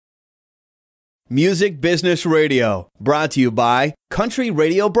Music Business Radio, brought to you by Country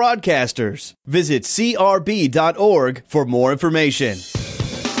Radio Broadcasters. Visit crb.org for more information.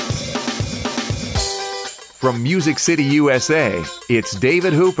 From Music City, USA, it's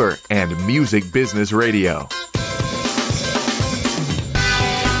David Hooper and Music Business Radio.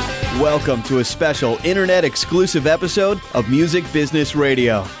 Welcome to a special internet-exclusive episode of Music Business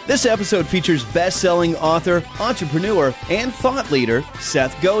Radio. This episode features best-selling author, entrepreneur, and thought leader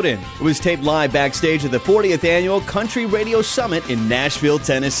Seth Godin. It was taped live backstage at the 40th Annual Country Radio Summit in Nashville,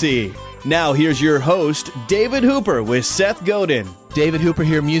 Tennessee. Now here's your host, David Hooper, with Seth Godin. David Hooper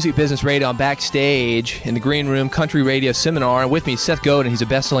here, Music Business Radio. I'm backstage in the Green Room Country Radio Seminar. And with me, Seth Godin. He's a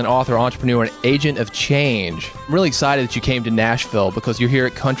best-selling author, entrepreneur, and agent of change. I'm really excited that you came to Nashville because you're here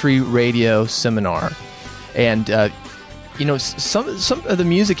at Country Radio Seminar. And, some of the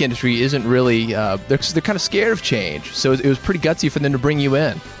music industry isn't really, they're kind of scared of change. So it was pretty gutsy for them to bring you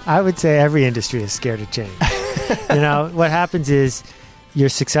in. I would say every industry is scared of change. What happens is you're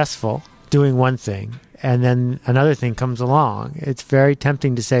successful doing one thing, and then another thing comes along. It's very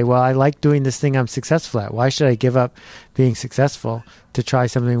tempting to say, well, I like doing this thing I'm successful at. Why should I give up being successful to try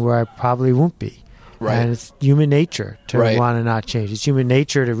something where I probably won't be? Right. And it's human nature to want to not change. It's human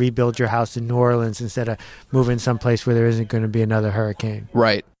nature to rebuild your house in New Orleans instead of moving someplace where there isn't going to be another hurricane.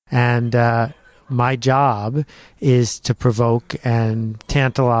 Right. And my job is to provoke and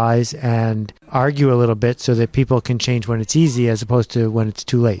tantalize and argue a little bit so that people can change when it's easy as opposed to when it's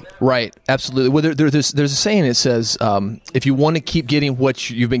too late. Right, absolutely. Well, there's a saying that says, if you want to keep getting what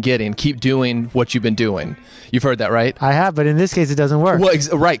you've been getting, keep doing what you've been doing. You've heard that, right? I have, but in this case, it doesn't work. Well,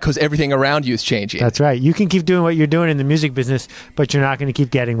 right, because everything around you is changing. That's right. You can keep doing what you're doing in the music business, but you're not going to keep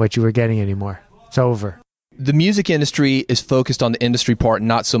getting what you were getting anymore. It's over. The music industry is focused on the industry part,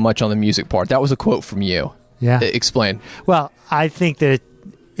 not so much on the music part. That was a quote from you. Yeah. Explain. Well, I think that it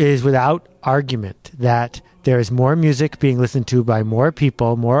is without argument that there is more music being listened to by more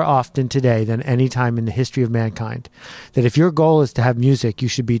people more often today than any time in the history of mankind. That if your goal is to have music, you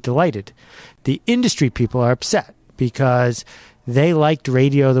should be delighted. The industry people are upset because they liked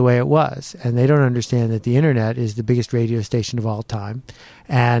radio the way it was, and they don't understand that the internet is the biggest radio station of all time.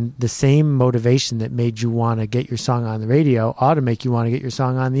 And the same motivation that made you want to get your song on the radio ought to make you want to get your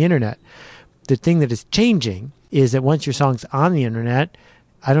song on the internet. The thing that is changing is that once your song's on the internet,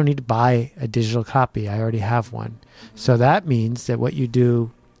 I don't need to buy a digital copy. I already have one. So that means that what you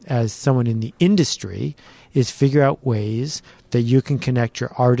do as someone in the industry is figure out ways that you can connect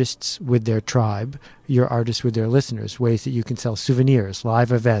your artists with their tribe, your artists with their listeners, ways that you can sell souvenirs,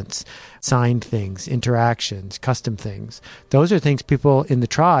 live events, signed things, interactions, custom things. Those are things people in the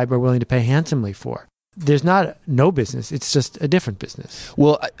tribe are willing to pay handsomely for. There's not no business. It's just a different business.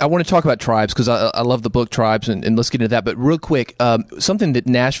 Well, I want to talk about tribes because I love the book Tribes, and let's get into that. But real quick, something that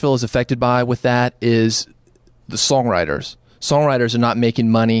Nashville is affected by with that is the songwriters. Songwriters are not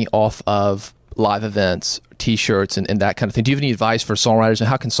making money off of live events, T-shirts, and that kind of thing. Do you have any advice for songwriters, and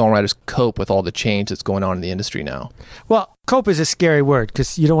how can songwriters cope with all the change that's going on in the industry now? Well, cope is a scary word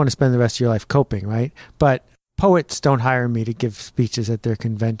because you don't want to spend the rest of your life coping, right? But poets don't hire me to give speeches at their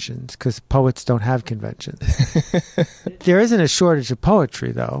conventions because poets don't have conventions. There isn't a shortage of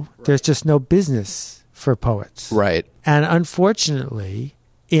poetry, though. There's just no business for poets. Right. And unfortunately,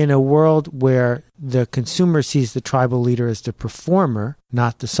 in a world where the consumer sees the tribal leader as the performer,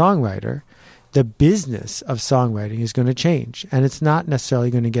 not the songwriter, the business of songwriting is going to change. And it's not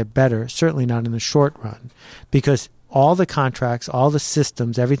necessarily going to get better, certainly not in the short run, because all the contracts, all the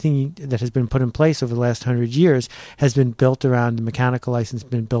systems, everything that has been put in place over the last 100 years has been built around the mechanical license,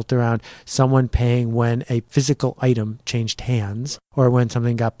 been built around someone paying when a physical item changed hands or when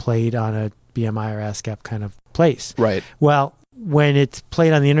something got played on a BMI or ASCAP kind of place. Right. Well, when it's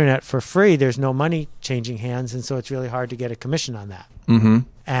played on the internet for free, there's no money changing hands, and so it's really hard to get a commission on that. Mm-hmm.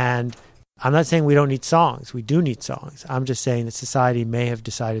 And I'm not saying we don't need songs. We do need songs. I'm just saying that society may have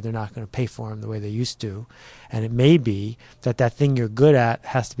decided they're not going to pay for them the way they used to. And it may be that that thing you're good at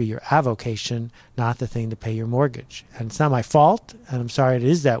has to be your avocation, not the thing to pay your mortgage. And it's not my fault, and I'm sorry it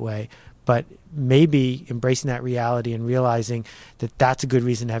is that way, but maybe embracing that reality and realizing that that's a good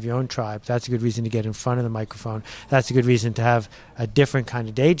reason to have your own tribe. That's a good reason to get in front of the microphone. That's a good reason to have a different kind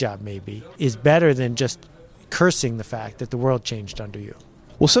of day job maybe is better than just cursing the fact that the world changed under you.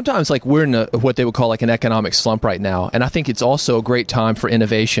 Well, sometimes we're in what they would call an economic slump right now. And I think it's also a great time for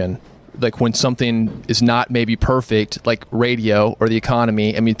innovation. When something is not maybe perfect, like radio or the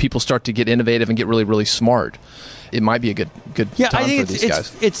economy, I mean, people start to get innovative and get really, really smart. It might be a good time for these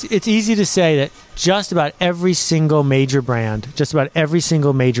guys. It's easy to say that just about every single major brand, just about every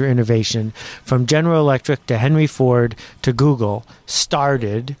single major innovation, from General Electric to Henry Ford to Google,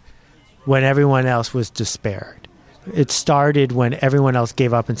 started when everyone else was despaired. It started when everyone else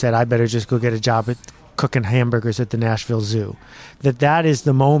gave up and said, I better just go get a job at cooking hamburgers at the Nashville Zoo. That is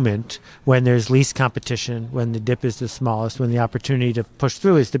the moment when there's least competition, when the dip is the smallest, when the opportunity to push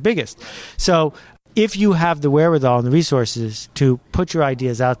through is the biggest. So if you have the wherewithal and the resources to put your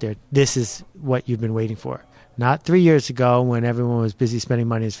ideas out there, this is what you've been waiting for. Not 3 years ago when everyone was busy spending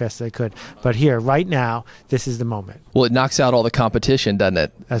money as fast as they could. But here, right now, this is the moment. Well, it knocks out all the competition, doesn't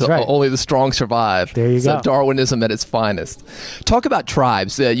it? That's right. Only the strong survive. There you go. Darwinism at its finest. Talk about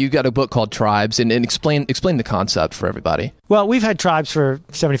tribes. You got a book called Tribes, and explain the concept for everybody. Well, we've had tribes for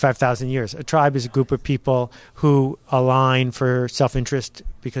 75,000 years. A tribe is a group of people who align for self-interest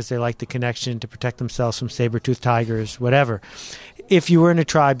because they like the connection to protect themselves from saber-toothed tigers, whatever. If you were in a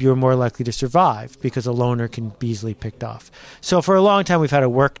tribe, you were more likely to survive because a loner can be easily picked off. So for a long time, we've had a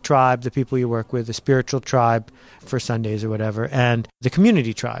work tribe, the people you work with, the spiritual tribe for Sundays or whatever, and the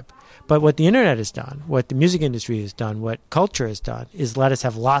community tribe. But what the internet has done, what the music industry has done, what culture has done, is let us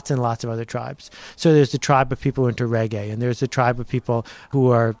have lots and lots of other tribes. So there's the tribe of people who are into reggae, and there's the tribe of people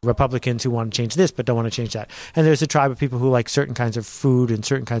who are Republicans who want to change this but don't want to change that. And there's the tribe of people who like certain kinds of food and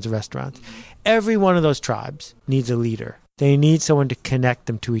certain kinds of restaurants. Every one of those tribes needs a leader. They need someone to connect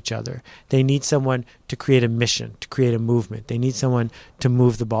them to each other. They need someone to create a mission, to create a movement. They need someone to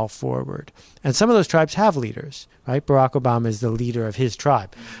move the ball forward. And some of those tribes have leaders, right? Barack Obama is the leader of his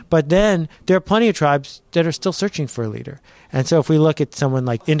tribe. But then there are plenty of tribes that are still searching for a leader. And so if we look at someone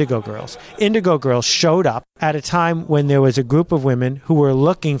like Indigo Girls showed up at a time when there was a group of women who were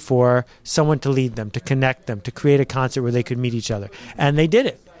looking for someone to lead them, to connect them, to create a concert where they could meet each other. And they did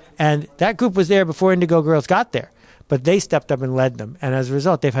it. And that group was there before Indigo Girls got there. But they stepped up and led them. And as a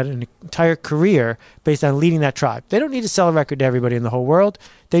result, they've had an entire career based on leading that tribe. They don't need to sell a record to everybody in the whole world.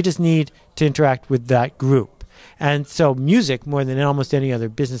 They just need to interact with that group. And so music, more than almost any other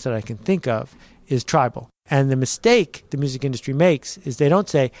business that I can think of, is tribal. And the mistake the music industry makes is they don't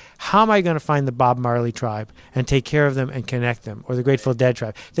say, how am I going to find the Bob Marley tribe and take care of them and connect them, or the Grateful Dead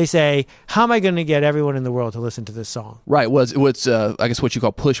tribe? They say, how am I going to get everyone in the world to listen to this song? Right. What's I guess what you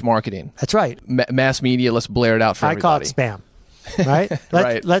call push marketing. That's right. Mass media, let's blare it out for everybody. I call it spam,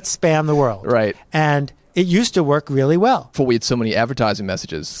 right? Let's spam the world. Right. And it used to work really well. Before we had so many advertising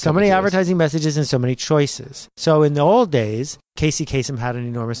messages. So many advertising messages and so many choices. So in the old days, Casey Kasem had an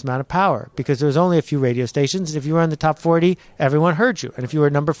enormous amount of power because there was only a few radio stations. And if you were in the top 40, everyone heard you. And if you were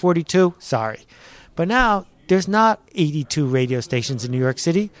number 42, sorry. But now there's not 82 radio stations in New York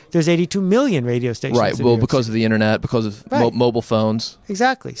City. There's 82 million radio stations right. in Well, New York because City. of the internet, because of mobile phones.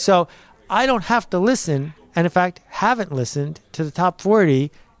 Exactly. So I don't have to listen, and in fact, haven't listened to the top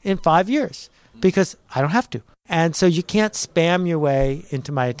 40 in 5 years. Because I don't have to. And so you can't spam your way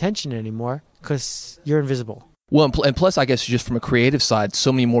into my attention anymore because you're invisible. Well, and plus, I guess just from a creative side,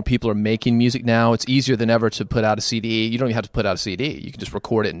 so many more people are making music now. It's easier than ever to put out a CD. You don't even have to put out a CD. You can just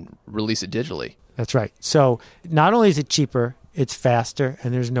record it and release it digitally. That's right. So not only is it cheaper, it's faster,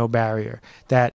 and there's no barrier. That